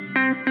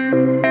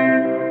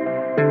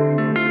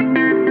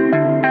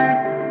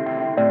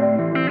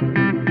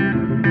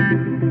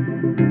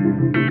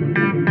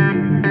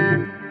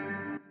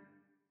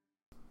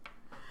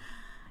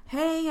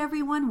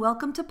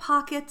welcome to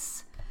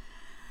Pockets.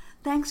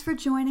 Thanks for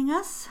joining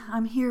us.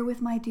 I'm here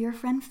with my dear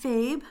friend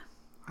Fabe.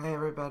 Hi,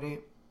 everybody.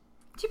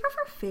 Do you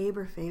prefer Fabe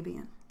or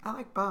Fabian? I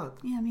like both.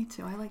 Yeah, me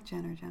too. I like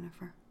Jen or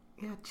Jennifer.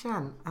 Yeah,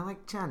 Jen. I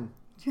like Jen.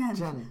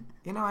 Jen.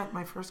 You know,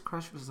 my first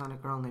crush was on a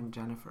girl named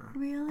Jennifer.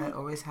 Really? I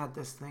always had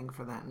this thing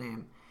for that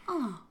name.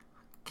 Oh.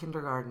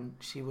 Kindergarten,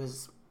 she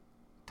was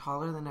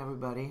taller than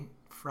everybody,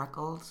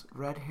 freckles,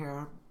 red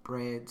hair,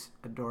 braids,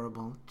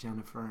 adorable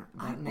Jennifer.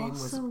 That name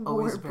was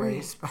always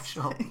very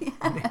special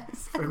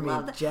Yes, for me,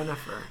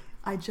 Jennifer.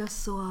 I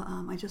just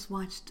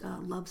watched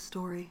Love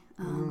Story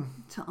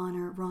to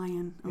honor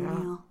Ryan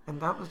O'Neal. And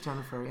that was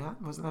Jennifer, yeah?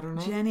 Wasn't that her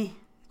name? Jenny.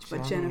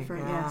 But Jennifer,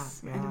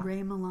 yes. Yeah. And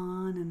Ray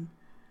Milan and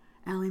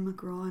Ally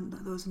McGraw and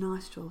those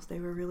nostrils, they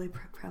were really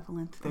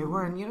prevalent. They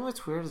were. And you know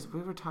what's weird is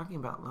we were talking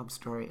about Love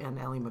Story and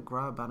Ally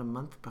McGraw about a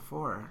month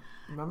before.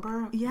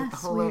 Remember? Yes, with the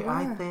whole we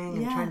AI were. thing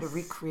and trying to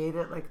recreate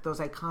it, like those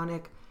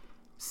iconic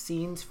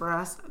scenes for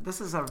us. This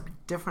is a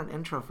different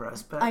intro for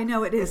us, but I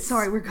know it is.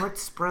 Sorry, we're going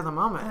spur of the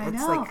moment.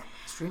 It's like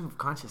stream of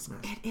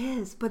consciousness. It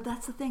is, but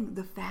that's the thing.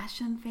 The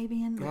fashion,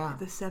 Fabian, like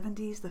the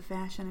 70s, the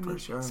fashion. I mean,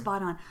 sure.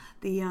 spot on.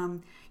 The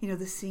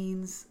the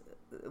scenes.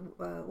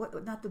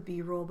 Not the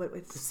B-roll, but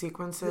it's the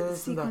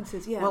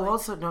sequences. Yeah. Well,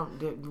 also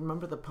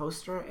remember the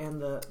poster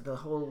and the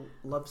whole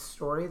love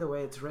story. The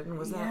way it's written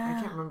was that I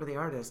can't remember the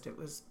artist. It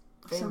was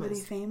famous. Somebody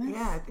famous?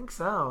 Yeah, I think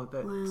so.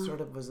 That sort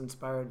of was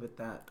inspired with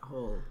that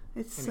whole.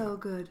 It's so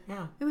good.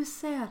 Yeah, it was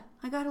sad.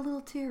 I got a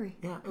little teary.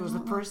 Yeah, it was the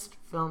first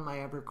film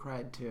I ever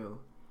cried to.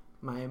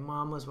 My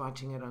mom was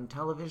watching it on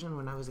television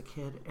when I was a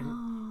kid,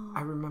 and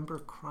I remember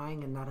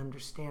crying and not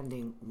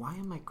understanding, why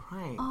am I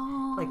crying?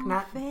 Like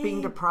not being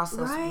able to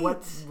process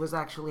what was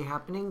actually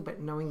happening, but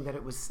knowing that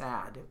it was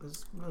sad. It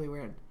was really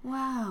weird.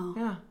 Wow.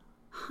 Yeah.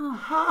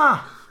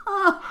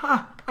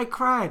 I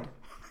cried.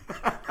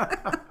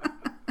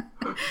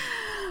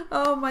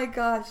 Oh my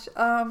gosh.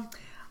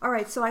 All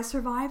right, so I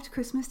survived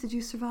Christmas. Did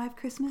you survive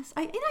Christmas?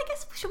 I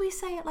guess, should we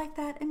say it like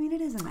that? I mean,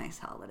 it is a nice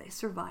holiday.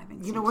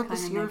 Surviving. You know what?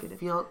 This year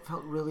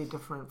felt really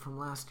different from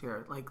last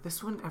year. Like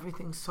this one,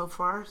 everything's so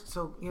far,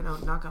 so,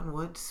 knock on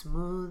wood,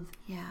 smooth.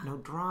 Yeah. No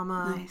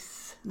drama.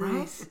 Nice.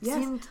 Right?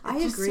 I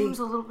just agree. Seems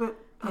a little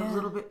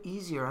bit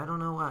easier. I don't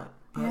know what,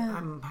 but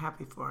I'm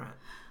happy for it.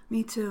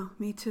 Me too.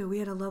 We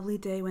had a lovely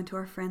day, went to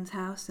our friend's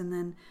house, and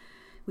then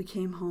we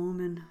came home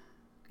and...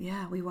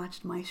 Yeah, we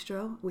watched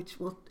Maestro, which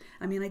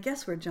I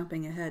guess we're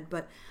jumping ahead,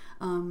 but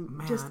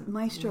just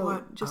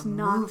Maestro just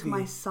knocked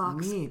my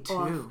socks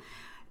off.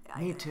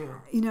 Me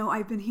too.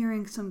 I've been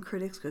hearing some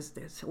critics, because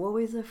there's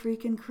always a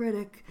freaking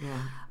critic,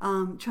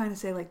 trying to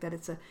say like that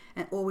it's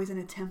always an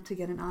attempt to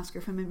get an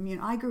Oscar from him.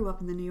 I grew up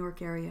in the New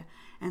York area,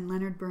 and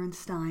Leonard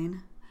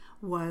Bernstein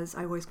I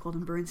always called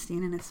him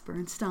Bernstein, and it's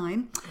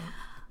Bernstein. Yeah.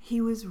 He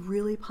was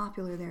really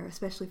popular there,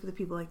 especially for the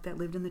people like that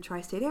lived in the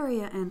tri-state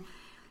area, and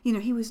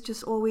he was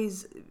just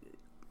always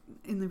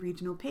in the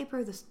regional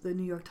paper, the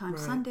New York Times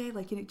Sunday,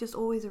 just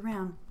always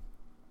around.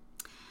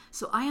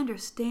 So I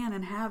understand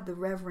and have the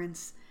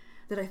reverence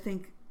that I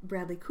think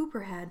Bradley Cooper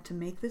had to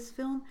make this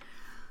film.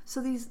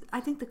 So I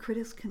think the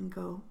critics can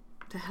go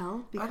to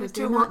hell because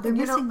they're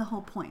missing the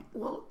whole point.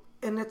 Well,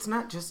 and it's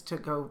not just to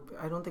go,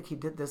 I don't think he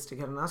did this to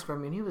get an Oscar. I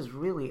mean, he was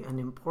really an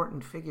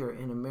important figure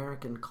in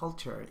American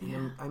culture.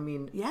 Yeah.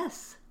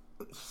 Yes.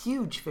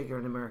 Huge figure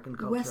in American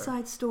culture. West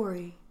Side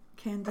Story.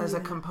 Candida. As a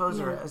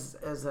composer,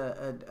 as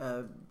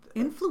a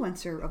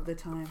influencer of the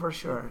time. For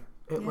sure.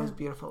 It was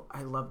beautiful.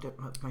 I loved it.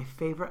 My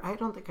favorite, I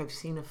don't think I've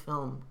seen a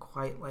film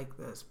quite like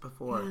this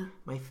before. Yeah.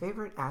 My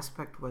favorite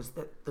aspect was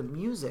that the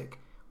music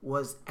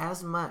was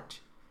as much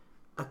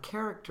a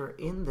character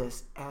in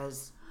this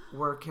as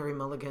were Carey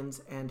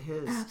Mulligan's and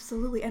his.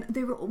 Absolutely. And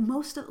they were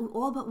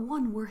all but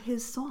one were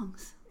his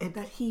songs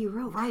that he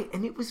wrote. Right.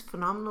 And it was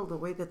phenomenal the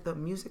way that the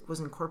music was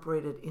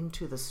incorporated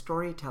into the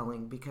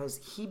storytelling, because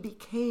he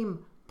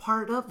became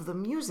part of the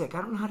music.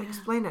 I don't know how to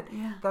explain it.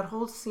 Yeah. That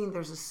whole scene,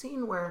 there's a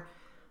scene where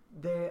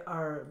they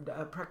are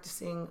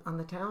practicing on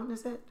the town,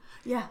 is it?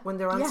 Yeah. When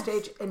they're on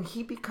stage, and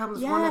he becomes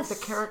one of the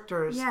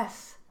characters.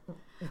 Yes.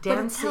 Dancing but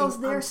it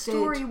tells their on stage.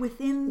 Story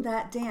within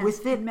that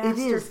dance.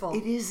 Masterful.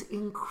 It is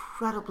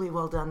incredibly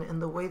well done,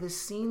 and the way the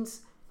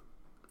scenes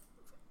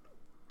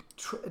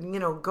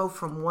go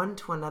from one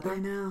to another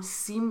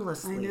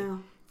seamlessly,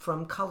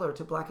 from color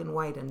to black and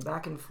white and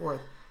back and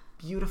forth.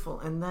 Beautiful.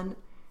 And then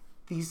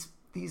these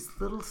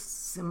little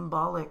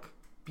symbolic,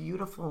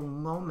 beautiful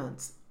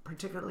moments,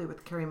 particularly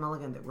with Carey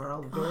Mulligan, that were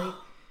all very...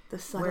 the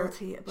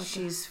subtlety.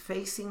 She's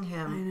facing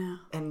him,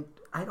 and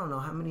I don't know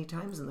how many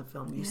times in the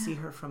film you see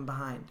her from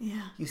behind.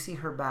 Yeah. You see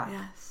her back.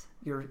 Yes.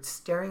 You're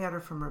staring at her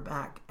from her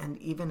back, and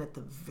even at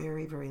the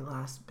very, very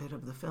last bit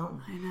of the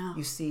film,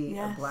 you see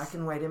a black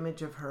and white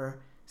image of her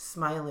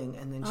smiling,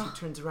 and then she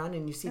turns around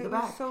and you see the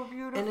back. It's so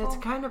beautiful. And it's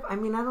kind of, I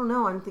don't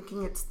know, I'm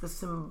thinking it's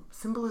the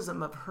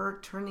symbolism of her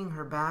turning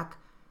her back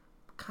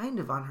kind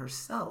of on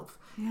herself,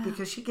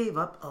 because she gave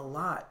up a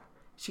lot.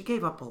 She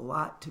gave up a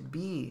lot to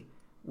be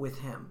with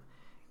him.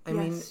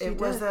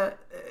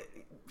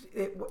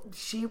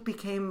 She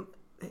became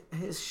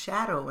his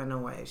shadow in a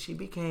way. She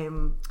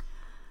became,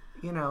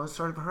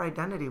 sort of her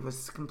identity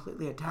was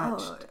completely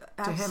attached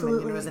to him.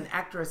 And as an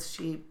actress,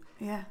 she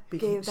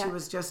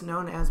was just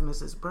known as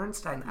Mrs.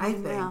 Bernstein, I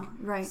think.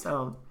 Right.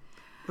 So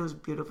it was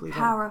beautifully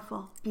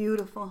powerful,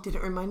 beautiful. Did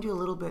it remind you a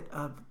little bit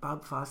of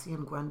Bob Fosse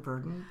and Gwen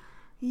Verdon?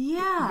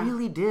 Yeah. It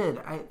really did.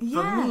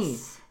 For me.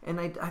 And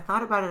I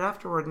thought about it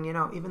afterward, and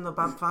even though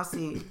Bob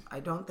Fosse I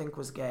don't think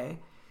was gay,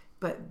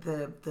 but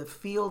the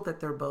field that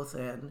they're both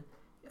in,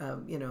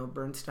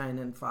 Bernstein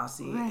and Fosse,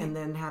 and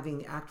then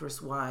having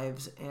actress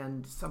wives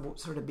and some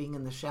sort of being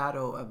in the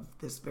shadow of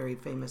this very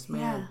famous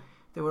man.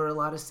 There were a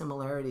lot of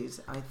similarities,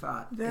 I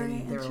thought, in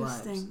their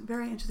lives.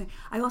 Very interesting.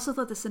 I also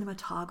thought the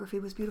cinematography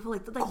was beautiful,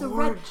 like the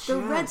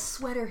red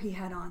sweater he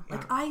had on. Yeah.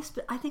 Like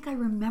I think I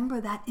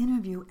remember that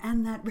interview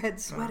and that red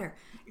sweater.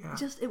 Yeah.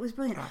 It was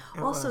brilliant.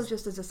 Yeah, also,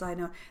 just as a side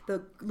note,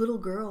 the little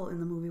girl in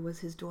the movie was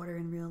his daughter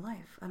in real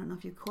life. I don't know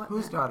if you caught that.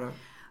 Whose daughter?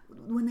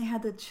 When they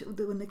had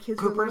when the kids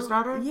Cooper's were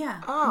daughter?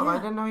 Yeah. Oh, I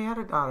didn't know he had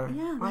a daughter.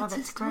 Yeah, wow, that's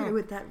his daughter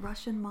with that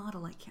Russian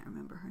model. I can't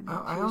remember her name.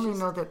 Oh, I only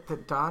know that the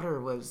daughter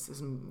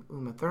was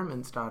Uma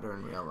Thurman's daughter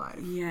in real life.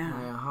 Yeah.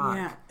 Maya Hawke.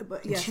 Yeah,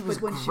 but she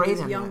was when great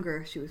she was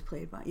younger, she was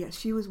played by. Yeah,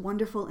 she was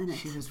wonderful in it.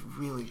 She was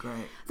really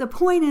great. The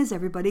point is,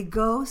 everybody,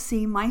 go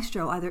see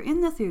Maestro either in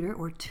the theater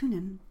or tune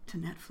in to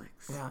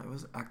Netflix. Yeah, it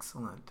was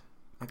excellent.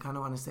 I kind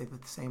of want to say the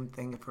same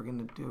thing if we're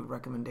going to do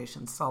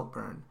recommendations.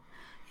 Saltburn.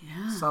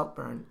 Yeah.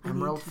 Saltburn,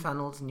 Emerald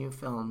Fennell's new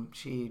film.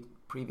 She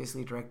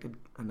previously directed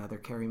another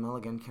Carey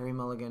Mulligan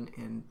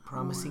in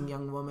Promising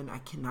Young Woman. I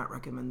cannot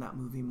recommend that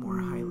movie more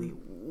highly.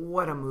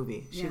 What a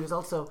movie. She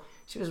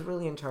was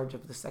really in charge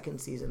of the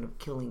second season of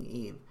Killing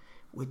Eve,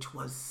 which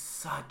was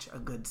such a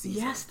good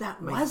season. Yes,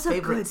 that was a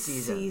good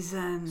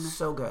season.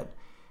 So good.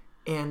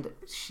 And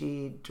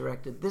she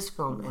directed this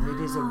film, and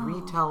it is a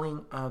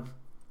retelling of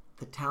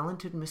The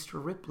Talented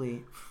Mr.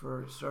 Ripley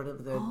for sort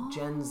of the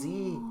Gen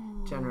Z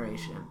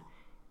generation.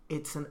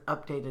 It's an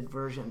updated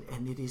version,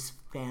 and it is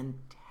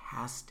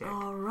fantastic.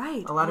 All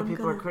right. A lot of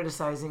people are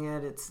criticizing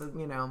it. It's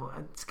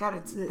it's got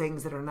its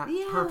things that are not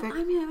perfect.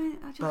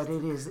 But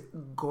it is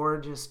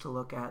gorgeous to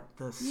look at.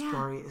 The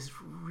story is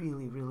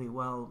really, really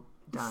well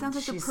done. It sounds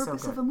like the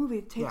purpose of a movie.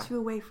 It takes you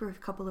away for a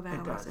couple of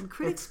hours. And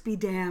critics be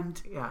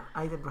damned. Yeah,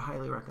 I would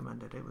highly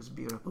recommend it. It was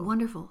beautiful.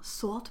 Wonderful.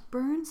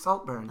 Saltburn?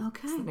 Saltburn.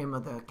 Okay. It's the name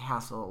of the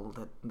castle,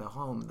 the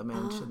home, the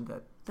mansion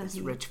that this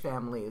rich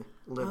family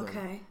live in.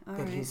 Okay. All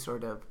that right. he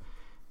sort of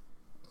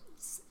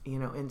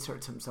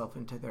inserts himself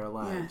into their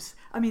lives. Yes.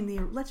 I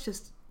mean, let's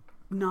just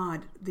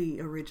nod the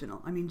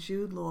original. I mean,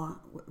 Jude Law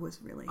was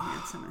really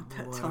handsome at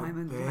that time.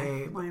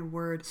 And my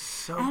word.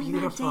 So and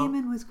beautiful. Matt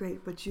Damon was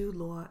great, but Jude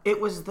Law. It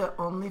was the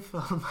only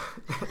film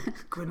that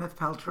Gwyneth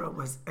Paltrow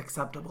was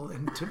acceptable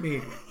in to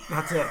me.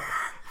 That's it.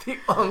 The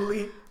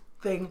only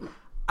thing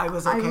I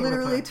was okay with. I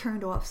literally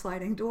turned off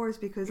Sliding Doors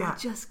because I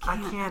just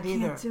can't. I can't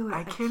do it.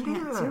 I can't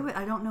do it.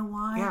 I don't know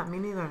why. Yeah, me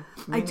neither.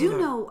 I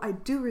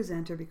do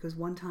resent her because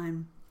one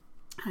time,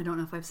 I don't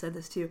know if I've said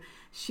this to you,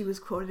 she was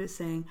quoted as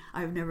saying,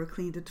 "I've never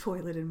cleaned a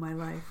toilet in my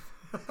life."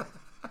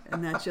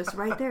 And that's just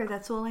right there.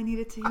 That's all I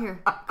needed to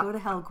hear. Go to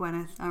hell,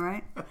 Gwyneth. All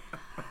right?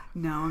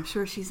 No, I'm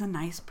sure she's a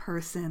nice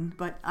person,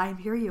 but I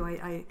hear you.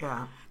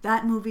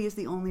 That movie is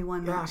the only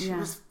one that...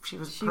 Yeah, she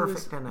was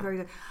perfect in it. Very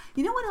good.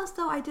 You know what else,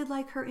 though, I did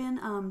like her in?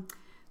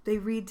 They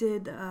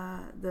redid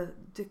the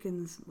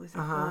Dickens...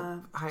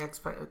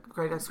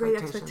 Great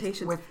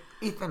Expectations. With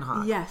Ethan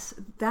Hawke. Yes,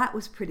 that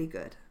was pretty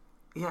good.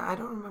 Yeah, I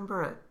don't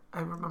remember it. I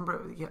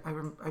remember,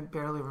 I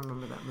barely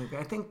remember that movie.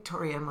 I think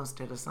Tori Amos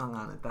did a song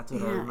on it. That's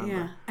what I remember.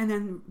 Yeah, and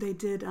then they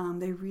did,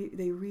 they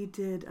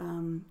redid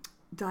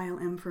Dial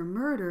M for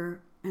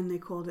Murder, and they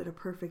called it A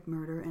Perfect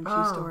Murder, and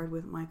she starred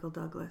with Michael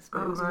Douglas.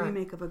 But it was a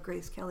remake of a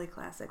Grace Kelly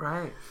classic.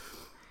 Right.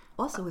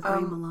 Also with Ray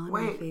Milland,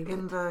 my favorite.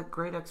 In the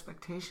Great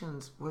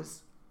Expectations,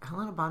 was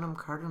Helena Bonham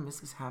Carter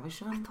Mrs.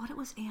 Havisham? I thought it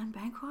was Anne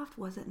Bancroft,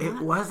 was it not?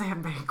 It was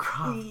Anne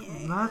Bancroft.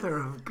 Yes. Mother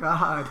of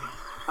God.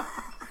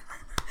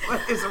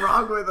 What is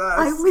wrong with us?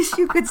 I wish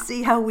you could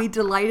see how we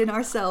delight in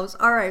ourselves.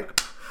 All right.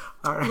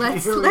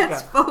 Let's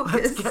focus.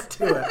 Let's get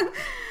to it.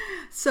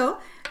 So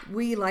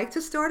we like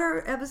to start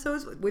our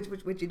episodes, which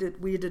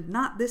we did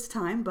not this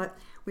time, but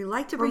we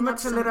like to bring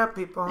mixing it up,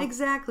 people.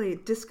 Exactly,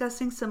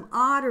 discussing some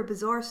odd or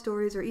bizarre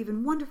stories, or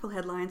even wonderful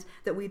headlines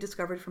that we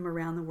discovered from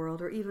around the world,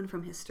 or even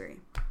from history.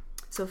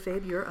 So,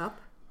 Fabe, you're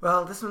up.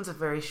 Well, this one's a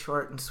very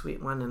short and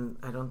sweet one, and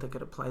I don't think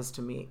it applies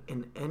to me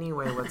in any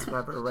way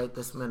whatsoever right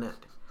this minute.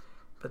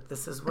 But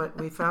this is what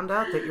we found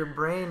out, that your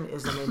brain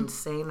is an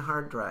insane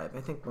hard drive.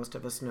 I think most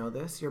of us know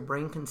this. Your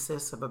brain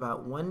consists of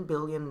about 1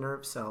 billion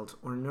nerve cells,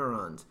 or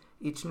neurons.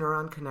 Each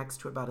neuron connects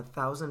to about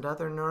 1,000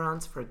 other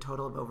neurons for a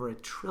total of over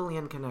 1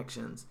 trillion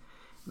connections.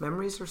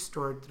 Memories are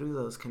stored through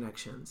those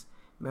connections.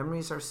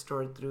 Memories are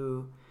stored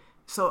through...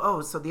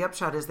 So the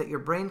upshot is that your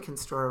brain can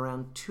store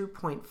around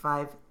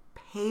 2.5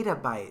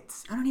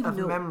 petabytes I don't even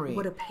know memory.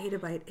 What a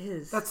petabyte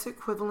is. That's the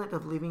equivalent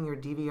of leaving your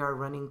DVR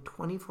running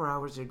 24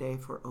 hours a day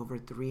for over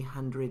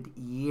 300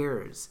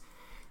 years.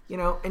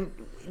 And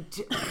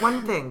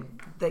one thing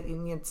that,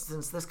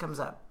 since this comes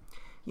up,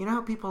 You know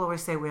how people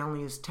always say we only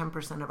use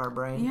 10% of our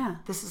brain? Yeah.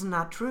 This is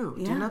not true.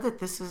 Yeah. Do you know that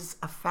this is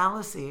a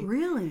fallacy?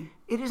 Really?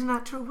 It is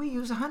not true. We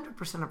use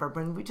 100% of our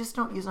brain. We just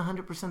don't use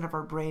 100% of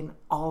our brain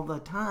all the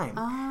time.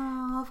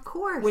 Oh, of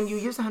course. When you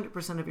use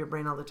 100% of your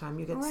brain all the time,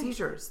 you get Right.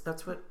 seizures.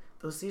 That's what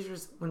those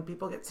seizures, when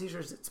people get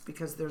seizures, it's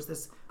because there's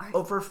this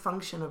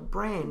overfunction of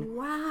brain.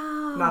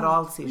 Wow. Not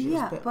all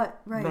seizures,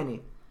 but right.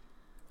 many.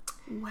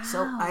 Wow.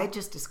 So I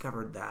just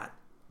discovered that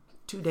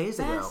 2 days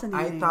ago. I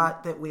Fascinating.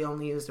 thought that we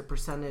only used a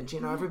percentage.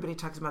 You know, everybody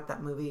talks about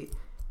that movie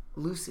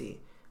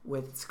Lucy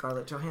with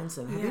Scarlett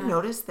Johansson. Have you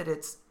noticed that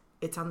it's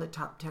on the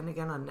top 10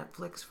 again on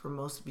Netflix for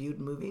most viewed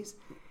movies?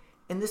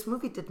 And this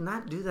movie did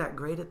not do that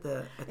great at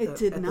the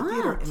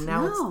theater. And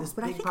now it's this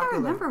but big I think popular. I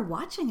remember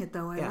watching it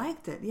though. I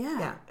liked it.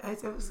 Yeah. Yeah,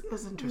 it was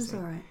interesting. It was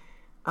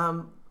all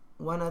right.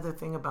 One other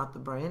thing about the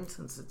brain,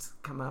 since it's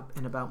come up,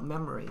 and about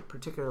memory,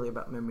 particularly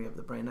about memory of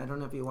the brain. I don't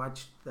know if you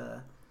watched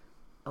the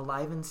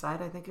Alive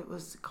Inside, I think it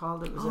was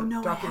called. It was a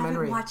documentary. I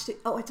haven't watched it.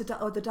 Oh, it's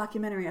the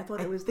documentary. I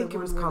thought it was the one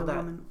where the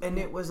woman. And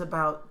it was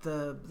about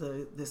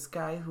this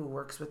guy who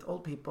works with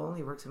old people.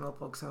 He works in old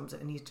folks' homes,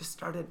 and he just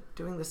started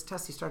doing this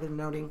test. He started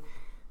noting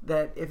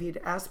that if he'd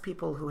asked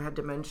people who had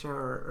dementia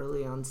or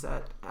early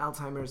onset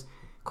Alzheimer's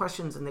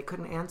questions and they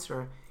couldn't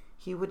answer,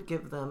 he would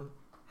give them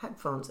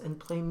headphones and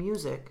play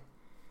music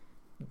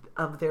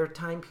of their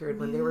time period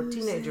when they were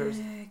teenagers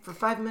for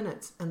 5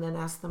 minutes, and then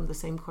ask them the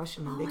same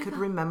question, and they could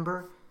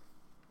remember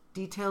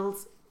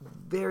details,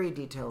 very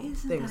detailed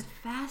things. Isn't that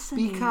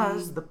fascinating?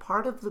 Because the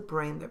part of the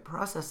brain that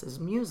processes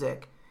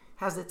music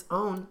has its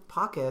own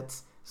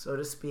pockets, so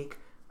to speak,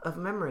 of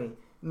memory.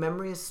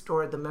 Memory is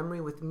stored. The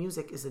memory with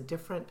music is a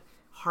different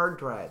hard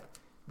drive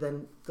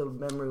than the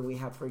memory we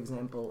have, for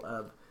example,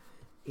 of,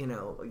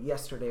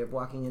 yesterday of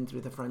walking in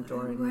through the front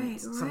door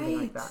and something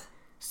like that.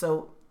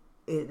 So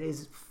it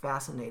is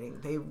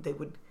fascinating.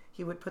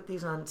 He would put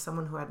these on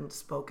someone who hadn't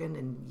spoken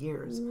in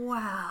years.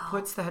 Wow.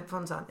 Puts the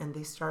headphones on and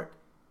they start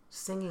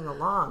singing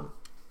along.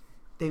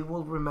 They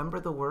will remember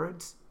the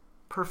words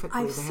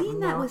perfectly. I've seen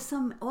that with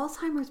some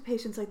Alzheimer's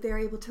patients, like they're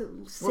able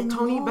to sing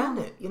Tony along.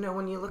 Bennett.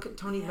 When you look at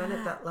Tony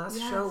Bennett, that last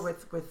show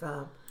with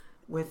Gaga.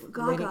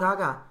 Lady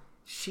Gaga,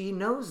 she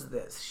knows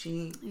this.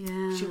 She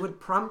would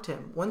prompt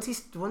him once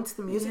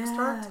the music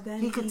starts.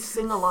 He could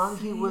sing along.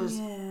 He was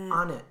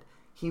on it.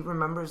 He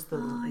remembers the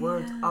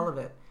words, all of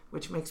it,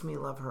 which makes me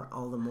love her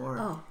all the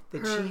more.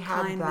 That she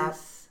had that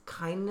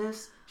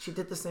kindness. She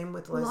did the same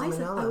with Liza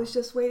Minnelli. I was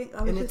just waiting.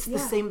 It's the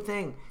same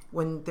thing.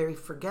 When they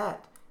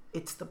forget,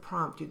 it's the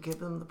prompt. You give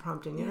them the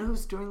prompt. And you know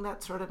who's doing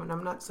that sort of? And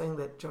I'm not saying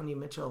that Joni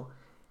Mitchell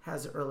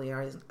has early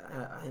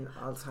in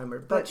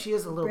Alzheimer's, but she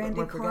is a little bit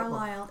more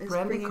forgetful.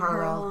 Brandy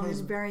Carlisle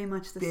is very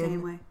much the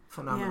same way.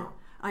 Phenomenal. Yeah,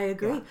 I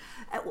agree.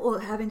 Yeah. Well,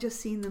 having just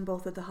seen them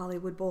both at the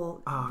Hollywood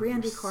Bowl,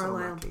 Brandy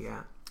Carlisle. So lucky,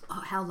 yeah.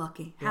 Oh, how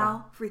lucky!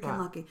 How freaking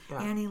lucky!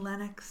 Yeah. Annie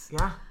Lennox.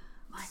 Yeah.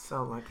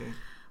 So lucky.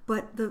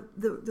 But the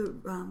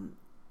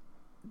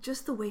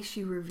just the way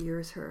she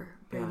reveres her,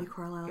 Brandy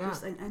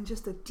Carlisle, and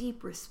just a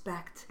deep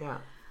respect. Yeah.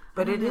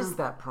 But it is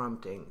that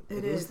prompting.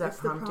 It is that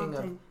prompting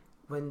of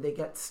when they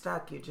get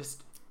stuck,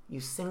 you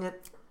sing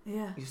it.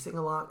 Yeah. You sing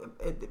along.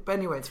 But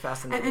anyway, it's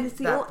fascinating. And it's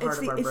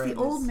the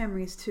old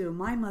memories too.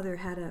 My mother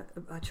had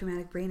a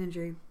traumatic brain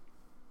injury,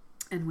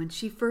 and when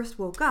she first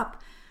woke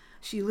up,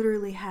 she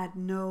literally had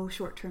no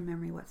short-term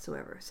memory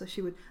whatsoever. So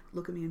she would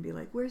look at me and be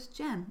like, "Where's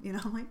Jen?"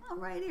 I'm like, "I'm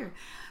right here."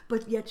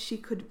 But yet she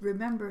could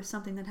remember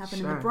something that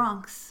happened in the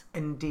Bronx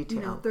in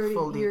detail,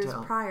 30 years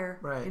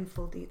prior, in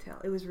full detail.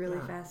 It was really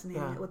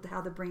fascinating with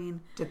how the brain.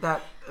 Did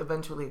that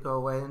eventually go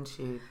away? And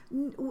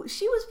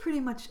she was pretty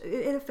much.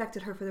 It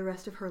affected her for the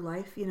rest of her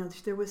life.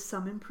 There was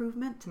some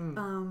improvement,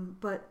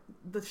 but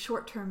the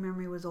short-term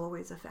memory was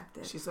always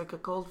affected. She's like a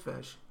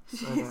goldfish.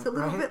 She's a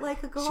little bit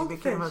like a goldfish.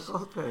 She became a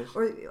goldfish.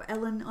 Or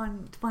Ellen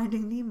on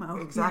Finding Nemo.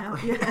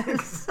 Exactly.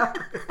 Yes.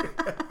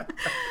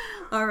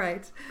 All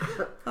right.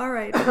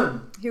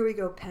 Here we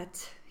go,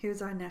 pet.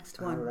 Here's our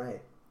next one. All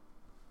right.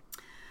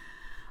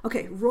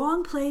 Okay,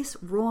 wrong place,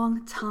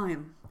 wrong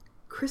time.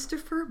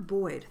 Christopher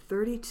Boyd,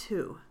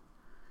 32,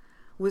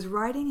 was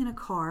riding in a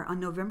car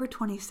on November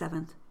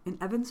 27th in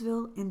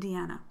Evansville,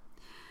 Indiana,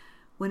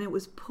 when it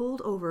was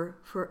pulled over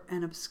for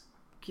an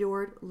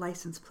obscured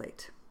license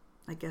plate.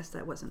 I guess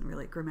that wasn't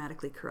really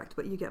grammatically correct,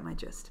 but you get my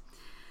gist.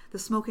 The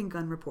Smoking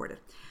Gun reported.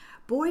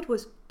 Boyd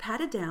was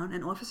patted down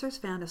and officers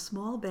found a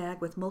small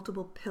bag with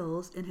multiple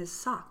pills in his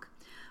sock.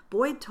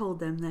 Boyd told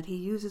them that he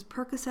uses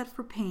Percocet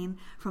for pain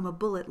from a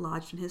bullet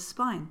lodged in his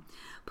spine.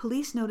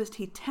 Police noticed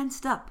he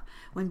tensed up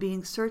when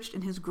being searched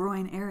in his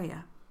groin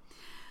area.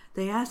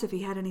 They asked if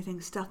he had anything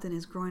stuffed in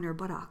his groin or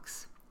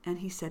buttocks, and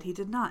he said he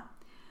did not.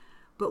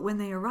 But when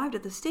they arrived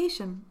at the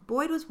station,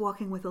 Boyd was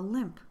walking with a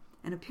limp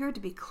and appeared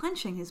to be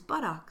clenching his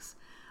buttocks.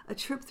 A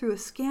trip through a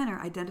scanner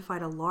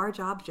identified a large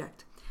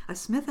object, a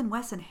Smith &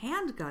 Wesson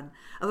handgun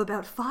of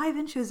about 5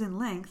 inches in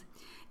length,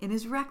 in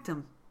his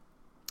rectum.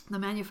 The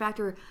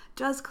manufacturer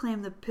does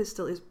claim the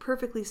pistol is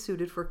perfectly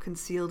suited for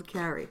concealed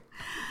carry.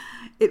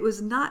 It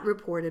was not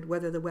reported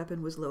whether the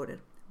weapon was loaded.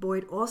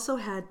 Boyd also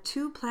had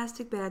 2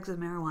 plastic bags of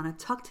marijuana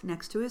tucked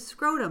next to his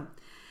scrotum.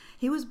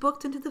 He was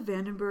booked into the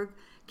Vandenberg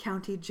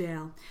County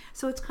Jail.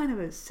 So it's kind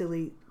of a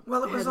silly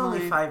Well, it was headline.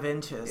 only 5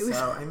 inches,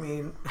 so I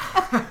mean...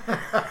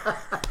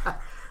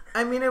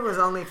 I mean, it was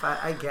only 5,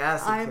 I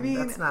guess.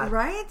 That's not...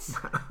 right?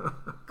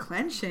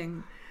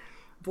 Clenching.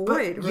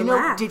 Boyd, but,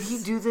 relax. Did he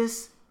do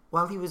this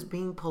while he was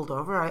being pulled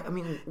over? I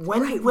mean,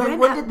 when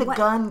did the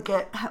gun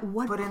get at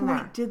what put point in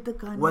there? Did the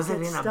gun was get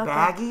it in a stuck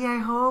baggie, I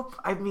hope?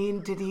 I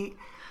mean, did he...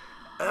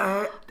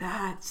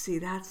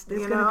 there's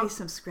going to be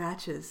some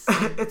scratches.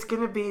 It's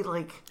going to be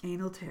like...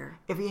 Anal tear.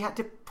 If he had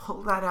to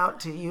pull that out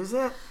to use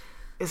it,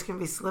 it's going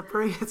to be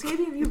slippery.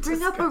 Maybe you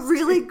bring up a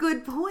really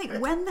good point.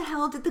 When the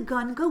hell did the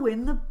gun go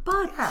in the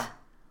butt? Yeah.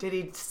 Did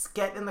he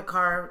get in the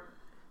car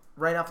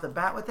right off the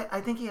bat with it? I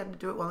think he had to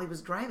do it while he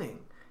was driving.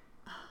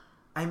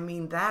 I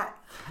mean, that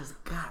has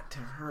got to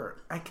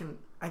hurt. I can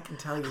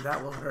tell you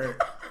that will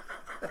hurt.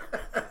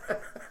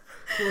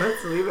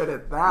 Let's leave it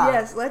at that.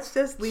 Yes, let's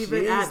just leave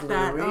it at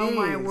that. Louise. Oh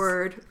my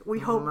word! We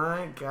hope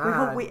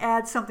we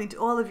add something to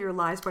all of your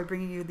lives by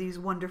bringing you these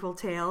wonderful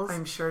tales.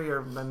 I'm sure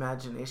your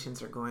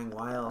imaginations are going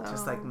wild,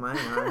 just like mine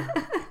are.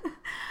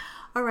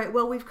 All right.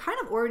 Well, we've kind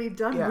of already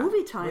done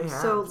movie time,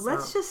 so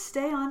let's just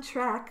stay on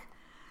track.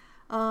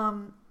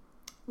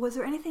 Was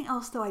there anything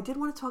else though? I did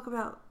want to talk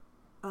about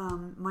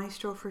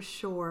Maestro for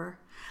sure.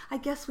 I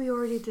guess we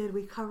already did.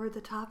 We covered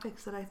the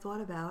topics that I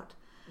thought about.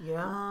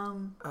 Yeah.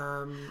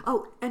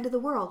 End of the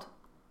World.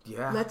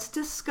 Yeah. Let's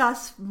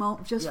discuss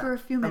for a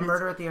few minutes.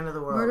 Murder at the End of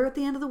the World. Murder at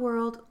the End of the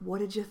World. What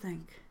did you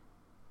think?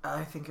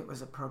 I think it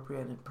was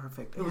appropriate and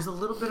perfect. It was a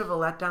little bit of a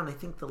letdown. I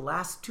think the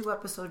last 2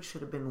 episodes should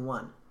have been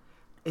 1.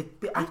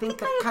 I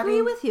think I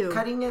agree with you.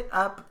 Cutting it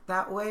up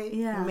that way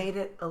made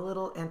it a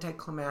little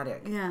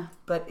anticlimactic. Yeah.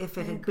 But if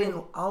it had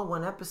been all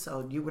 1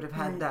 episode, you would have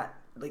had that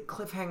like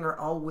cliffhanger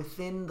all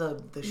within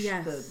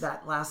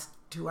that last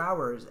 2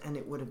 hours, and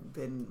it would have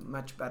been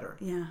much better.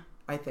 Yeah.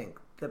 I think.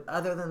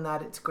 Other than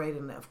that, it's great,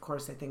 and of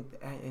course, I think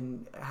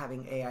in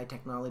having AI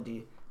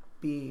technology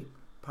be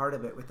part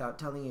of it without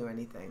telling you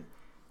anything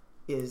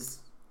is,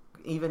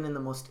 even in the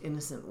most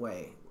innocent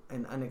way,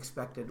 an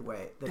unexpected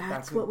way.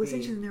 That's what was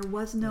interesting. There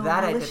was no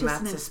that maliciousness. I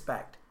did not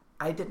suspect.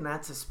 I did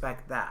not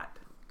suspect that.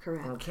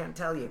 Correct. I can't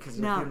tell you because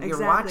you're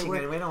watching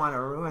it. We don't want to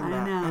ruin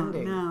that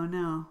ending.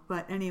 No.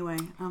 But anyway.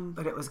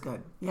 But it was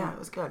good. Yeah, it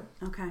was good.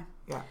 Okay.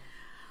 Yeah.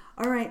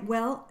 All right.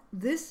 Well,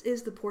 this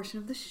is the portion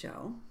of the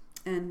show,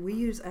 and we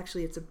use,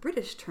 it's a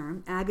British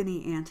term,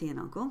 agony auntie and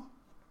uncle.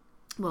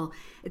 Well,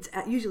 it's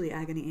usually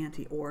agony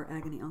auntie or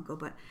agony uncle,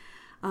 but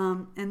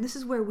and this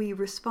is where we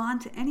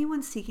respond to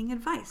anyone seeking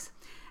advice.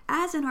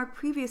 As in our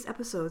previous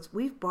episodes,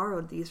 we've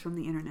borrowed these from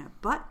the internet,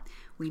 but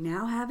we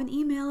now have an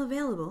email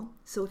available,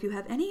 so if you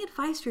have any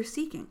advice you're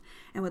seeking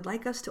and would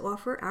like us to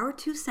offer our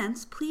 2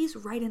 cents, please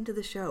write into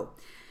the show.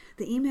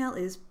 The email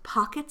is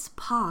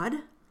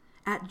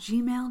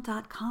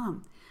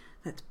pocketspod@gmail.com.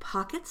 That's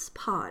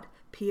pocketspod,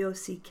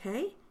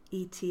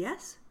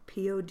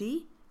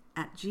 POCKETSPOD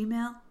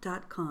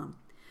 @gmail.com.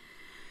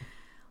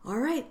 All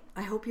right.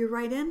 I hope you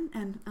write in,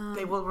 and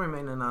they will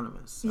remain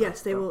anonymous. So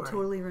yes, they will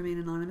totally remain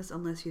anonymous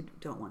unless you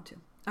don't want to.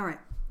 All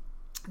right.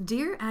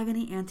 Dear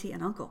Agony Auntie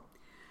and Uncle,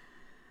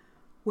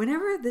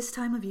 whenever this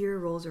time of year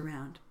rolls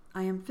around,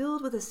 I am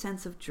filled with a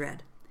sense of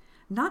dread.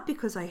 Not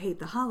because I hate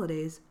the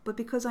holidays, but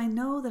because I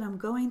know that I'm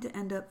going to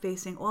end up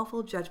facing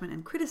awful judgment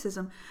and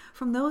criticism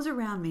from those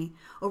around me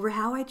over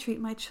how I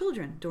treat my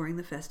children during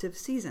the festive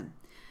season.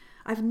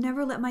 I've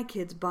never let my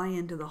kids buy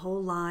into the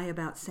whole lie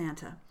about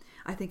Santa.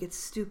 I think it's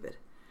stupid.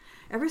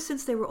 Ever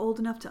since they were old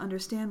enough to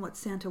understand what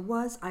Santa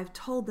was, I've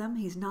told them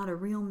he's not a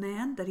real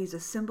man, that he's a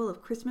symbol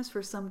of Christmas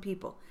for some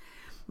people.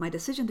 My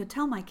decision to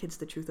tell my kids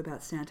the truth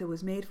about Santa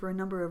was made for a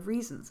number of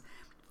reasons.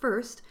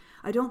 First,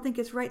 I don't think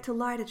it's right to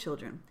lie to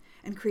children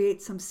and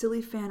create some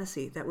silly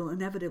fantasy that will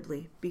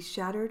inevitably be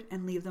shattered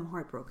and leave them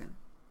heartbroken.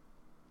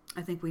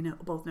 I think we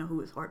both know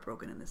who is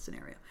heartbroken in this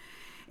scenario.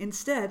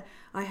 Instead,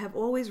 I have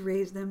always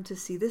raised them to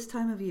see this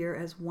time of year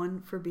as one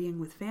for being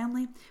with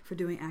family, for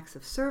doing acts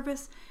of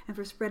service, and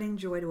for spreading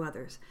joy to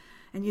others.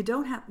 And you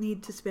don't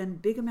need to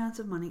spend big amounts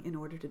of money in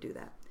order to do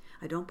that.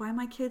 I don't buy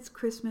my kids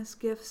Christmas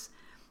gifts.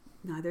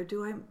 Neither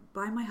do I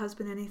buy my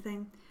husband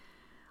anything.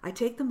 I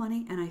take the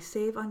money and I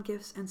save on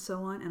gifts and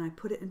so on, and I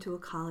put it into a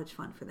college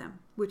fund for them,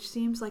 which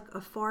seems like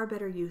a far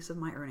better use of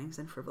my earnings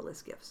than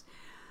frivolous gifts.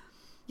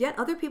 Yet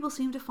other people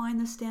seem to find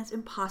this stance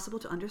impossible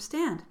to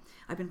understand.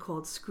 I've been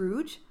called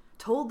Scrooge,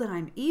 told that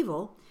I'm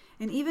evil,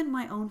 and even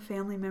my own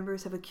family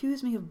members have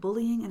accused me of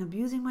bullying and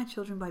abusing my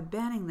children by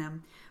banning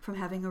them from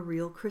having a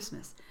real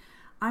Christmas.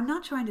 I'm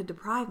not trying to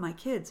deprive my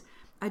kids.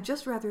 I'd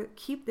just rather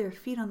keep their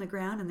feet on the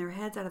ground and their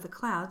heads out of the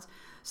clouds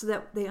so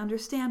that they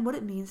understand what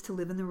it means to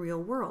live in the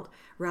real world,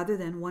 rather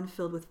than one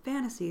filled with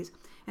fantasies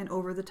and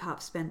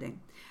over-the-top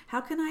spending.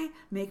 How can I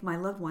make my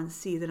loved ones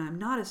see that I'm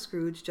not a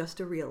Scrooge, just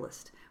a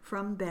realist?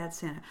 From Bad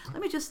Santa.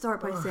 Let me just start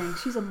by saying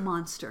she's a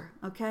monster,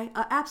 okay?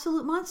 An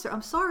absolute monster.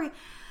 I'm sorry.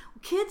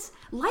 Kids,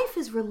 life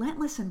is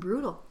relentless and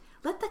brutal.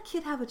 let the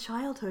kid have a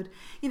childhood,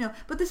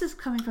 but this is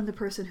coming from the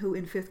person who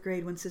in 5th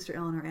grade, when Sister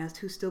Eleanor asked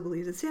who still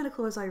believes in Santa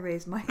Claus, I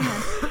raised my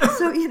hand.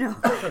 So,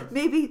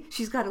 maybe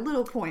she's got a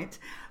little point,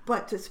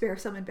 but to spare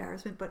some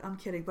embarrassment, but I'm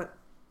kidding. But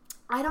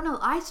I don't know.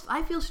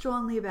 I feel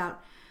strongly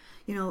about,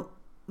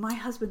 my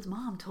husband's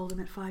mom told him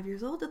at 5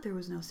 years old that there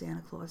was no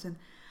Santa Claus. And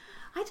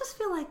I just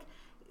feel like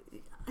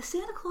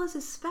Santa Claus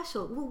is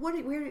special. Well, what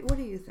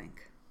do you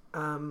think?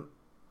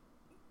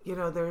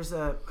 There's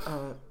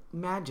a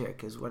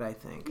magic is what I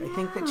think. Yeah, I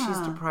think that she's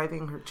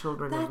depriving her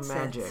children of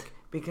magic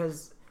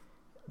because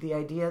the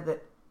idea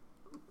that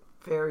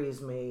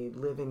fairies may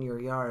live in your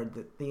yard,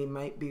 that they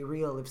might be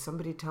real. If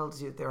somebody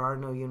tells you there are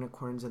no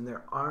unicorns and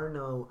there's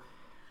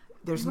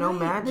no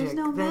magic, there's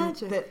no then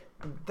magic.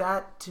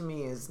 That to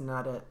me is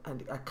not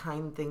a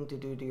kind thing to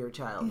do to your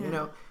child.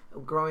 Yeah.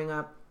 Growing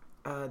up,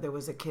 there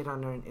was a kid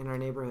in our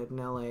neighborhood in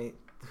LA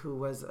who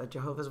was a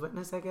Jehovah's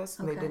Witness, I guess.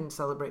 And They didn't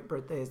celebrate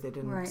birthdays. They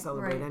didn't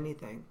celebrate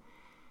anything.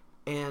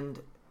 And,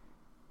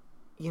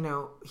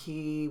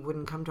 he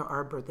wouldn't come to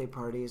our birthday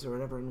parties or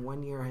whatever. And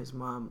one year his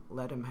mom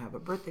let him have a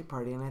birthday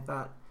party. And I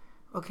thought,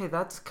 okay,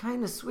 that's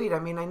kind of sweet. I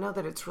mean, I know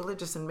that it's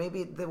religious. And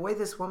maybe the way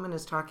this woman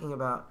is talking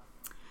about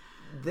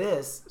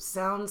this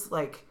sounds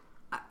like...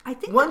 I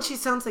think she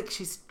sounds like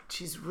she's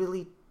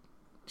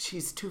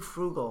too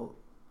frugal,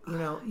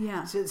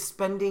 she's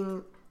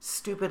spending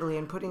stupidly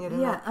and putting it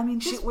in. Yeah, I mean,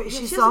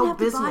 she's all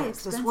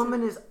business. This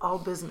woman is all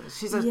business.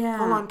 She's a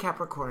full-on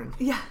Capricorn.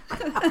 Yeah,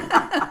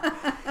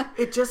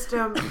 it just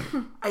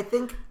I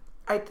think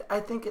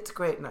it's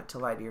great not to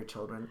lie to your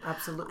children,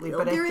 absolutely.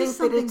 But I think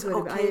that it's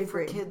okay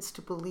for kids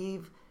to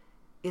believe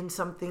in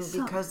something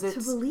because it's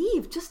to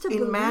believe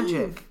in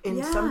magic,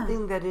 in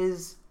something that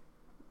is.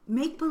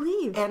 Make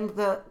believe. And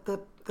the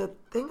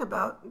thing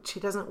about she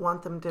doesn't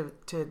want them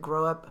to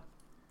grow up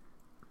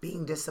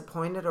being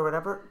disappointed or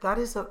whatever,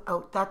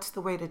 that's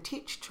the way to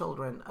teach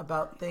children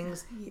about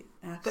things,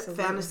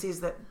 fantasies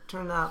that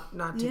turn out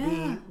not to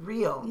be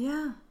real.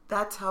 Yeah.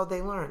 That's how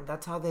they learn.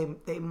 That's how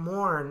they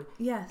mourn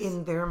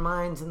in their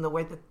minds in the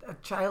way that a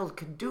child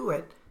could do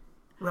it.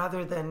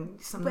 Rather than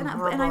something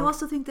horrible. And I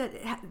also think that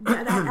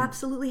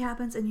absolutely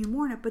happens and you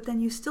mourn it, but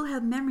then you still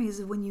have memories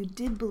of when you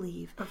did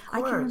believe. Of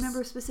course. I can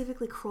remember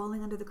specifically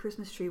crawling under the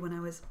Christmas tree when I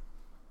was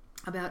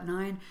about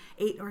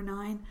 8 or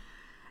 9,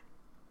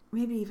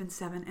 maybe even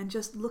 7, and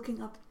just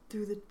looking up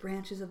through the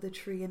branches of the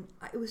tree. And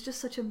it was just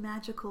such a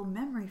magical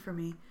memory for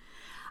me.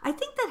 I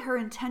think that her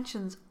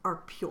intentions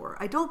are pure.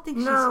 I don't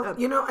think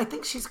I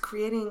think she's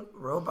creating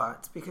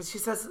robots because she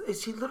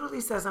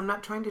literally says, I'm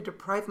not trying to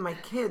deprive my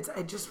kids.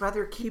 I'd just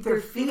rather keep their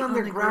feet on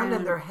the ground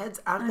and their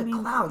heads out of the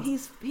clouds.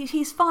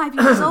 He's 5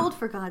 years old,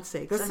 for God's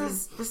sakes.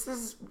 This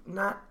is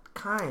not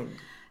kind.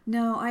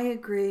 No, I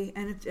agree,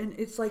 and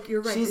it's like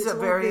you're right. She's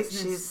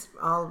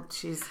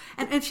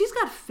and she's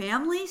got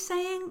family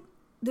saying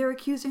they're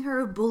accusing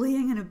her of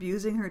bullying and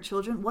abusing her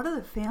children. What are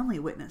the family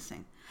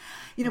witnessing?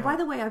 By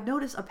the way, I've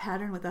noticed a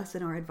pattern with us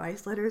in our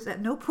advice letters.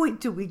 At no point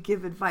do we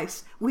give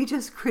advice. We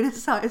just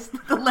criticize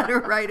the letter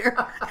writer.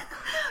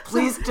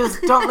 Please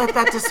just don't let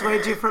that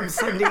dissuade you from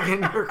sending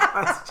in your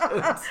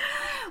questions.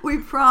 We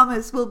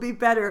promise we'll be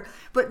better.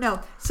 But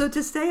no, so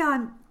to stay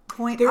on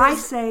point, the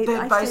advice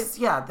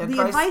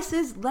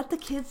is let the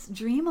kids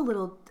dream a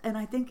little, and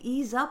I think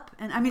ease up.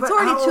 And I mean, it's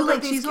already too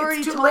late. She's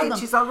already told them.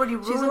 She's already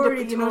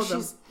ruined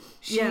it.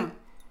 Yeah.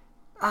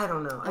 I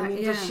don't know. I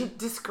mean, does she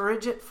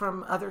discourage it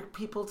from other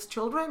people's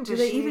children? Do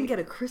they even get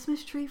a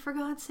Christmas tree, for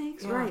God's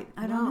sakes? Yeah, right.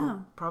 I don't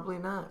know. Probably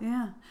not.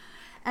 Yeah.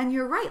 And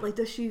you're right. Like,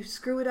 does she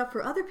screw it up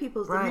for other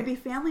people's, maybe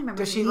family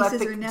members,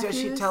 nieces or nephews?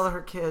 Does she tell her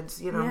kids,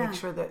 make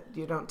sure that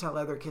you don't tell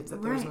other kids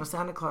that there's no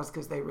Santa Claus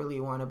because they really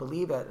want to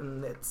believe it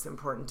and it's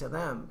important to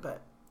them.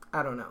 But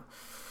I don't know.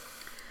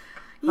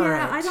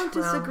 Yeah, I don't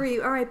disagree.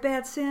 All right,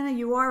 bad Santa,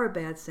 you are a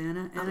bad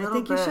Santa, and I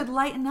think you should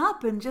lighten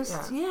up and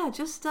just you don't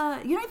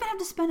even have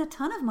to spend a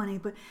ton of money,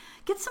 but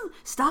get some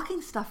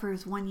stocking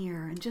stuffers one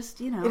year and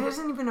just It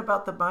isn't even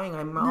about the buying.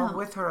 I'm all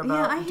with her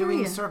about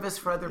doing service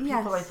for other people.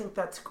 Yes. I think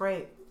that's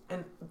great,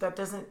 and that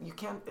doesn't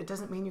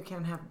mean you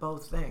can't have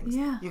both things.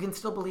 Yeah, you can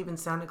still believe in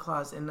Santa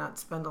Claus and not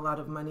spend a lot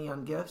of money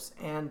on gifts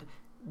and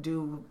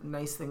do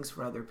nice things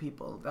for other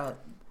people.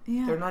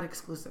 They're not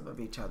exclusive of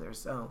each other.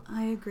 So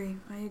I agree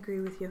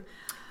with you.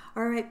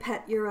 All right,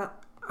 Pet, you're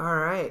up. All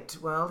right.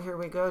 Well, here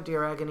we go,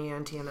 dear Agony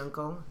Auntie and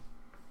Uncle.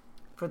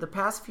 For the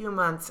past few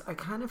months, I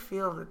kind of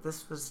feel that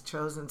this was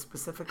chosen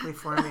specifically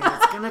for me.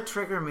 It's going to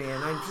trigger me,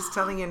 and I'm just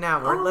telling you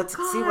now. Let's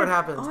see what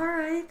happens. All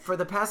right. For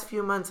the past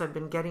few months, I've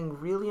been getting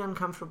really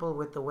uncomfortable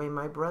with the way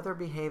my brother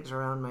behaves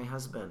around my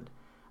husband.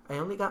 I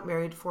only got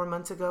married 4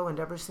 months ago, and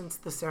ever since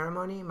the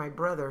ceremony, my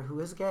brother, who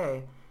is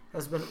gay,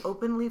 has been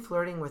openly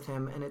flirting with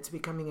him, and it's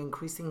becoming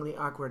increasingly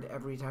awkward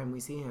every time we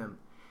see him.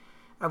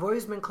 I've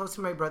always been close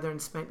to my brother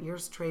and spent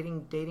years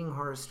trading dating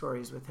horror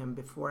stories with him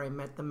before I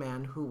met the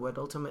man who would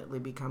ultimately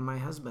become my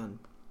husband.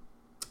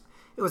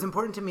 It was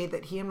important to me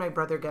that he and my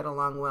brother get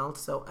along well,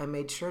 so I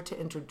made sure to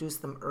introduce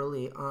them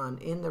early on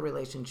in the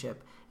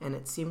relationship, and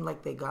it seemed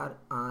like they got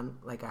on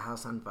like a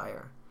house on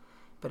fire.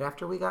 But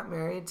after we got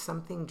married,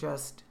 something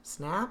just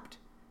snapped.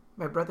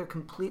 My brother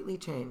completely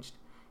changed.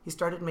 He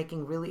started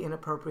making really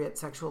inappropriate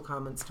sexual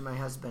comments to my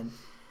husband,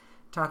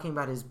 talking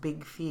about his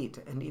big feet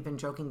and even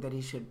joking that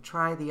he should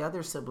try the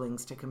other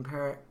siblings to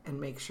compare and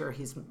make sure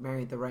he's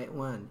married the right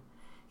one.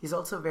 He's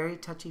also very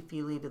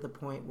touchy-feely to the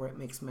point where it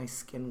makes my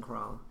skin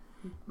crawl.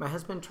 My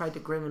husband tried to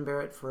grin and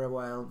bear it for a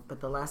while, but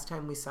the last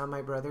time we saw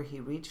my brother, he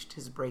reached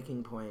his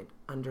breaking point,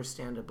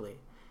 understandably,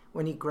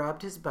 when he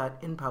grabbed his butt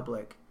in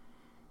public.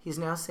 He's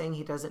now saying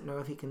he doesn't know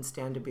if he can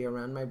stand to be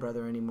around my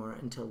brother anymore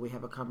until we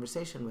have a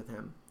conversation with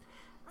him.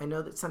 I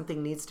know that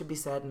something needs to be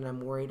said, and I'm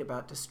worried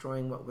about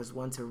destroying what was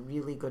once a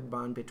really good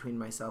bond between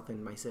myself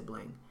and my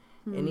sibling.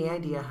 Any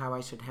idea how I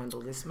should handle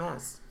this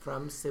mess?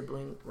 From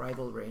Sibling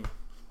Rivalry.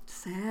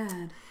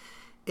 Sad.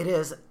 It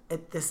is.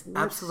 What's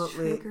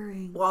absolutely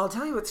triggering? Well, I'll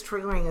tell you what's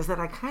triggering is that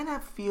I kind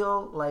of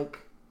feel like,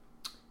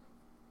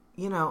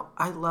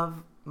 I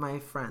love my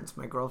friends,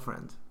 my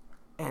girlfriends,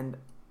 and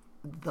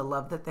the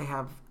love that they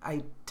have.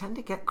 I tend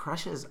to get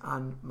crushes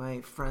on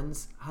my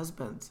friends'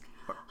 husbands.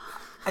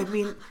 I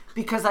mean,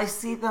 because I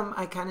see them,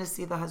 I kind of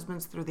see the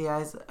husbands through the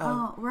eyes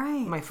of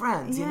my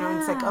friends. Yeah. And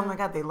it's like, oh my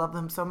God, they love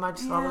them so much.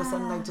 So all of a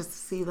sudden I just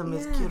see them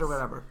as cute or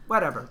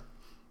whatever.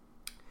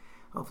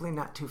 Hopefully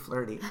not too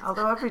flirty.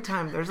 Although every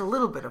time there's a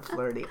little bit of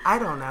flirty. I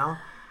don't know.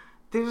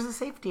 There's a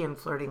safety in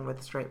flirting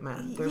with straight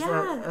men. There's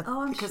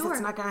I'm because sure.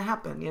 It's not going to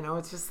happen.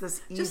 It's just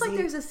this easy. Just like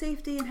there's a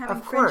safety in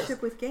having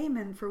friendship with gay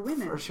men for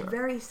women. For sure.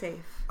 Very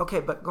safe.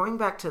 Okay, but going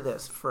back to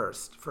this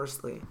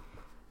firstly,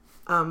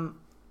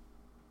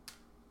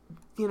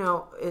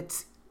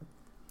 it's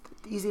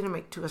easy to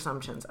make two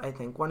assumptions, I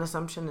think. One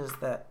assumption is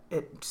that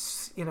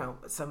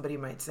somebody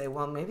might say,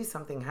 well, maybe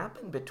something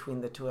happened between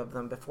the two of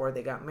them before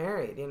they got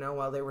married,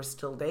 while they were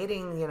still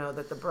dating,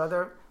 that the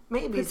brother,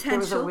 maybe there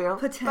was a real...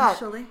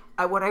 Potentially.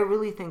 But what I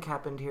really think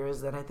happened here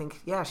is that I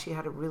think, she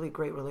had a really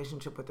great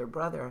relationship with her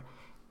brother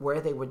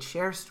where they would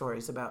share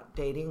stories about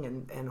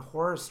dating and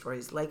horror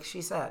stories. Like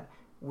she said,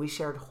 we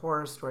shared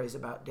horror stories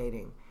about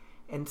dating.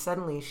 And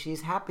suddenly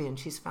she's happy and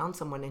she's found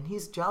someone and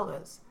he's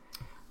jealous.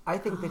 I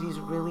think that he's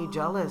really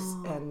jealous,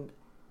 and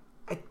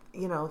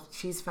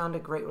she's found a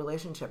great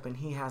relationship, and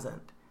he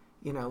hasn't.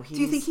 Do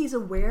you think he's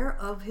aware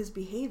of his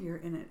behavior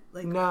in it?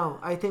 No,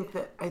 I think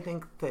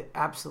that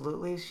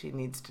absolutely she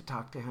needs to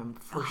talk to him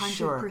for 100%.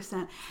 Sure.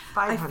 500%.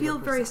 I feel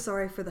very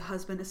sorry for the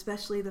husband,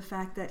 especially the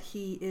fact that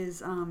he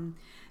is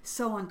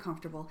so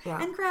uncomfortable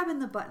and grabbing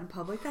the butt in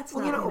public. That's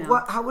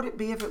how would it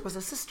be if it was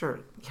a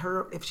sister?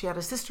 If she had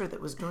a sister that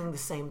was doing the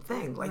same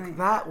thing,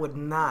 that would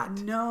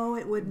not. No,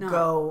 it would not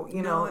go. It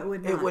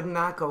would not. It would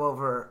not go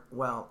over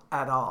well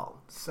at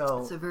all. So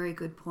that's a very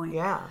good point.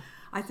 Yeah.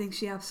 I think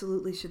she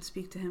absolutely should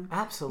speak to him.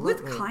 Absolutely.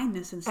 With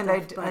kindness and stuff.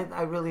 And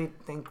I really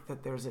think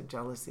that there's a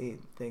jealousy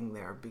thing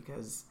there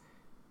because,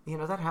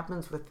 that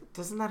happens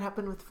doesn't that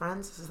happen with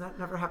friends? Does that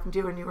never happen to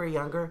you when you were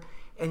younger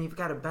and you've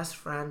got a best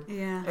friend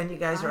and you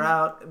guys are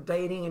out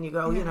dating and you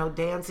go,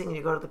 dancing and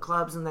you go to the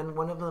clubs and then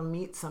one of them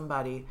meets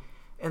somebody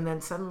and then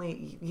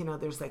suddenly,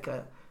 there's like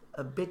a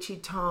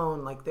bitchy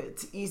tone,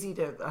 it's easy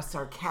to, a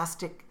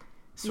sarcastic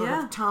sort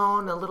of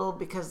tone a little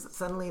because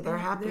suddenly they're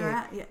happy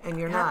and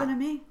you're not. Happened to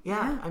me.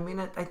 Yeah. I mean,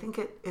 I think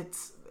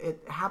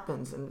it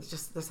happens, and it's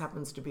just this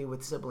happens to be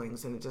with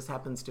siblings, and it just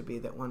happens to be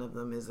that one of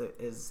them is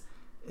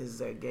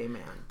a gay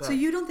man. But, so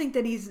you don't think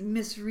that he's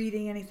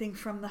misreading anything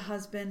from the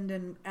husband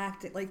and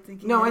acting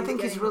thinking? No, that I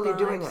think he's really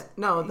doing it.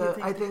 No,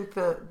 I think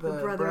the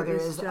brother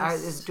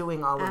is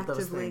doing all of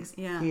those things.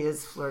 Yeah. He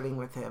is flirting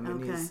with him,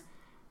 and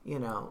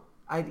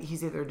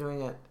he's either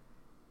doing it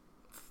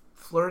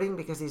flirting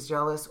because he's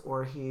jealous,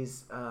 or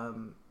he's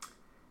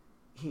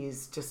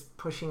just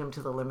pushing him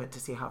to the limit to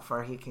see how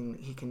far he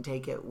can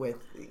take it with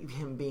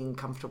him being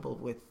comfortable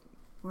with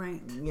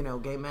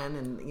gay men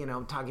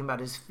and talking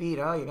about his feet.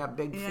 Oh, you got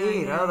big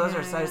feet. Those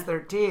are size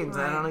 13s.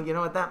 I don't know. You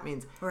know what that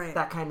means? Right.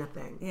 That kind of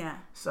thing. Yeah.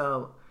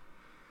 So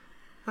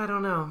I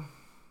don't know.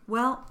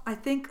 Well, I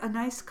think a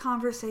nice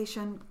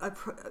conversation.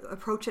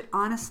 Approach it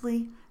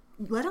honestly.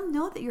 Let him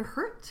know that you're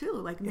hurt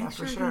too. Make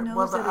sure he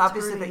knows that it's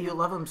obviously hurting that you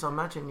love him so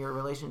much, and your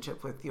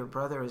relationship with your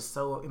brother is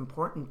so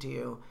important to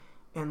you,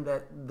 and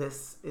that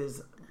this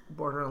is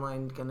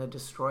borderline going to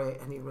destroy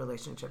any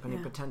relationship, any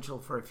potential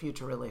for a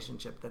future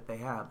relationship that they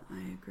have.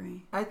 I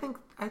agree. I think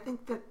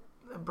that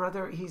a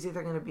brother, he's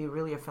either going to be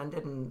really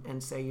offended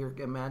and say you're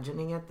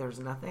imagining it, there's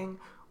nothing,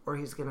 or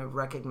he's going to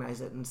recognize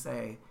it and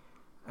say,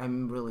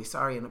 I'm really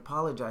sorry, and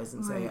apologize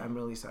and say I'm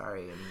really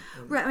sorry.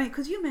 And right, I mean,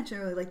 because you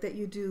mentioned earlier that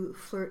you do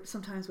flirt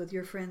sometimes with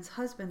your friends'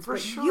 husbands,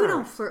 but you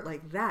don't flirt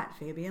like that,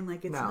 Fabian.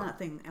 It's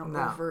nothing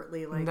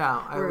overtly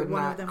No, I would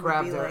not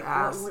grab their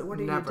ass. What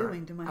are you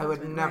doing to my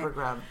husband? I would never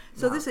grab.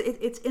 So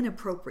it's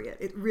inappropriate.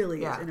 It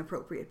really is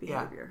inappropriate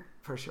behavior.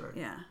 Yeah, for sure.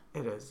 Yeah,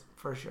 it is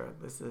for sure.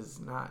 This is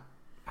not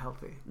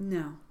healthy.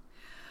 No.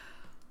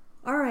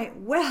 All right.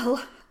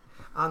 Well.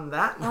 On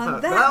that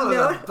note, that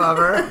was a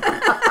bummer.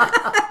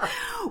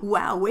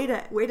 Wow, way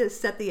to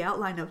set the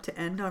outline up to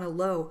end on a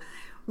low.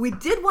 We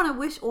did want to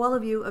wish all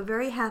of you a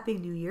very happy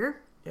New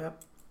Year.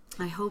 Yep.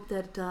 I hope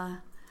that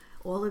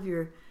all of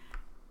your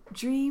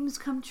dreams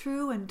come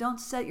true and don't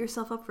set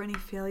yourself up for any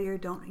failure.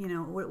 Don't,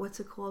 what's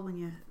it called when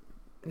you...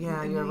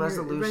 Yeah, your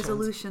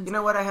resolutions. You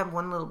know what? I have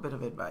one little bit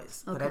of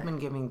advice that I've been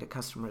giving to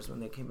customers when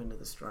they came into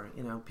the store.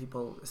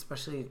 People,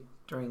 especially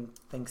during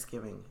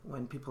Thanksgiving,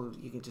 when people,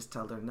 you can just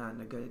tell they're not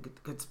in a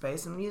good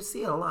space. And you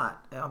see it a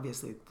lot,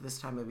 obviously, this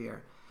time of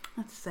year.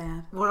 That's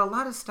sad. Where a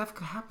lot of stuff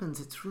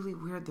happens, it's really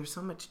weird. There's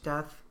so much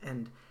death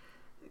and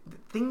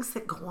things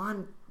that go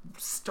on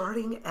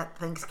starting at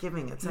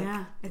Thanksgiving. It's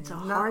it's a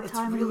hard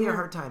time. It's really a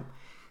hard time.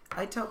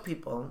 I tell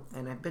people,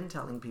 and I've been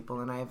telling people,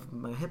 and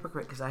I'm a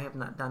hypocrite because I have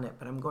not done it,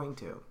 but I'm going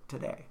to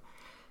today,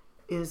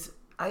 is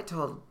I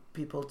told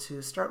people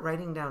to start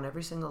writing down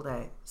every single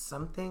day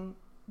something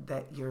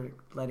that you're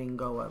letting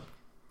go of,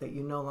 that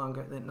no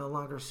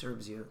longer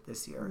serves you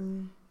this year.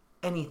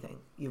 Anything.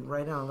 You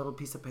write on a little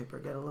piece of paper,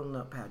 get a little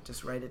notepad,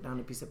 just write it down on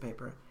a piece of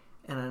paper,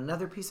 and on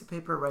another piece of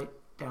paper, write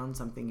down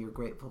something you're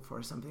grateful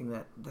for, something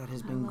that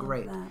has been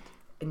great. That.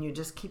 And you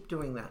just keep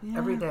doing that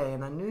every day.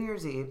 And on New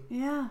Year's Eve,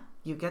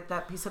 you get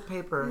that piece of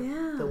paper,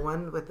 the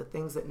one with the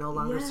things that no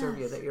longer serve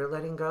you, that you're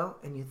letting go,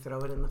 and you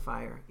throw it in the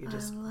fire. You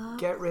just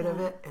get rid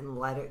of it and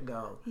let it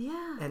go.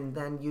 Yeah. And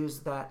then use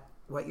that,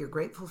 what you're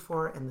grateful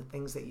for and the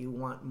things that you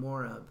want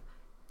more of.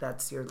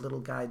 That's your little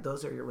guide.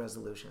 Those are your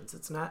resolutions.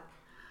 It's not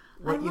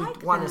what you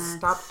want to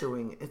stop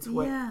doing. It's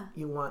what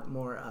you want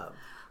more of.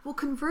 Well,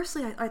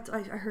 conversely, I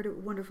heard a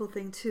wonderful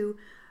thing too.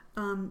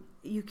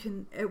 You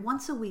can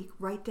once a week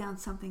write down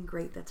something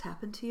great that's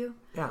happened to you.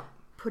 Yeah.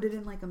 Put it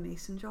in like a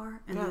mason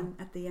jar, and then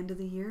at the end of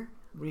the year,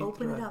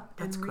 open it up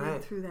and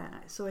read through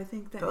that. So I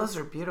think that those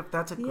are beautiful.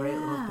 That's a great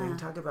little thing.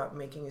 Talk about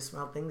making a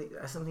small thing,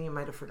 something you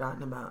might have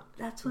forgotten about.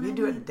 That's what you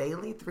do it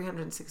daily.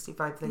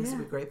 365 things to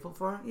be grateful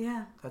for.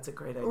 Yeah, that's a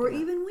great idea. Or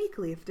even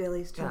weekly if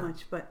daily is too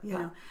much. But you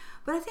know,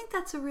 but I think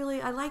that's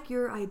I like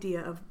your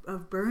idea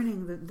of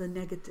burning the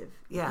negative.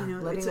 Yeah,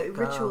 it's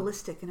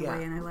ritualistic in a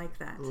way, and I like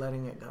that.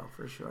 Letting it go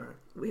for sure.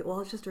 We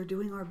all just are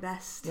doing our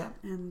best,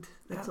 and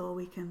that's all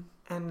we can.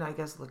 And I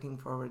guess looking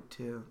forward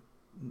to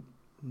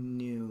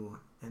new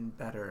and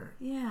better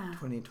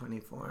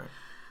 2024.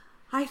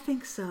 I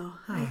think so.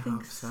 I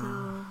think so.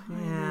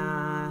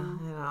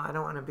 Yeah. I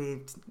don't want to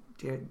be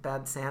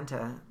bad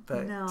Santa,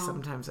 but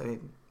sometimes I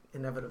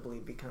inevitably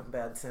become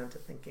bad Santa,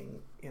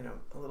 thinking, a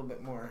little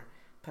bit more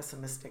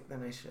pessimistic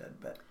than I should.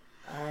 But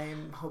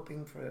I'm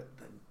hoping for the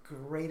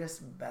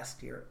greatest,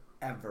 best year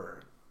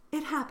ever.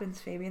 It happens,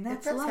 Fabian.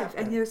 That's life.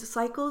 And there's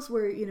cycles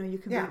where, you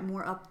can be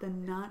more up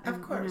than not.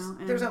 Of course.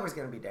 There's always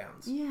going to be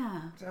downs.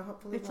 Yeah. So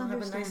hopefully we'll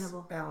have a nice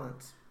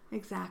balance.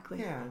 Exactly.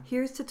 Yeah.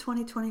 Here's to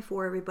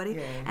 2024, everybody.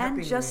 Yeah,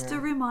 and just a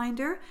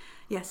reminder,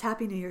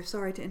 Happy New Year.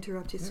 Sorry to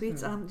interrupt you,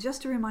 sweets.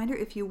 Just a reminder,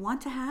 if you want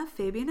to have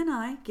Fabian and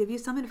I give you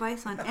some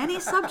advice on any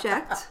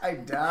subject, I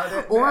doubt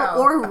it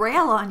or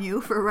rail on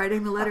you for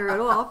writing the letter at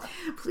all,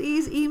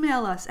 please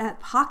email us at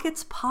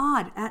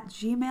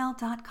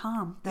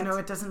pocketspod@gmail.com.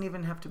 It doesn't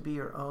even have to be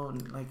your own.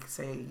 Like,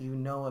 say,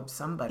 of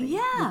somebody.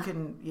 Yeah. You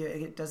can.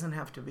 It doesn't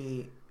have to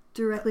be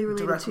directly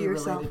related to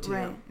yourself.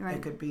 Right.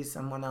 It could be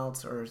someone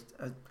else or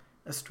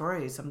a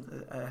story,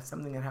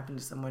 something that happened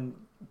to someone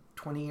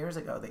 20 years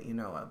ago that you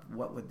know of.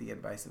 What would the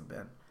advice have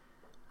been?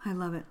 I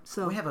love it.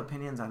 So we have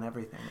opinions on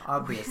everything,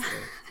 obviously.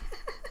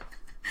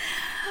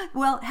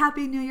 Well,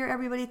 Happy New Year,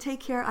 everybody. Take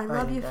care. I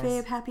love you, guys.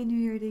 Fabe. Happy New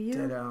Year to you.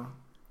 Ditto.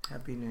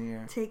 Happy New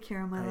Year. Take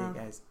care, my love. Bye,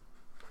 you guys.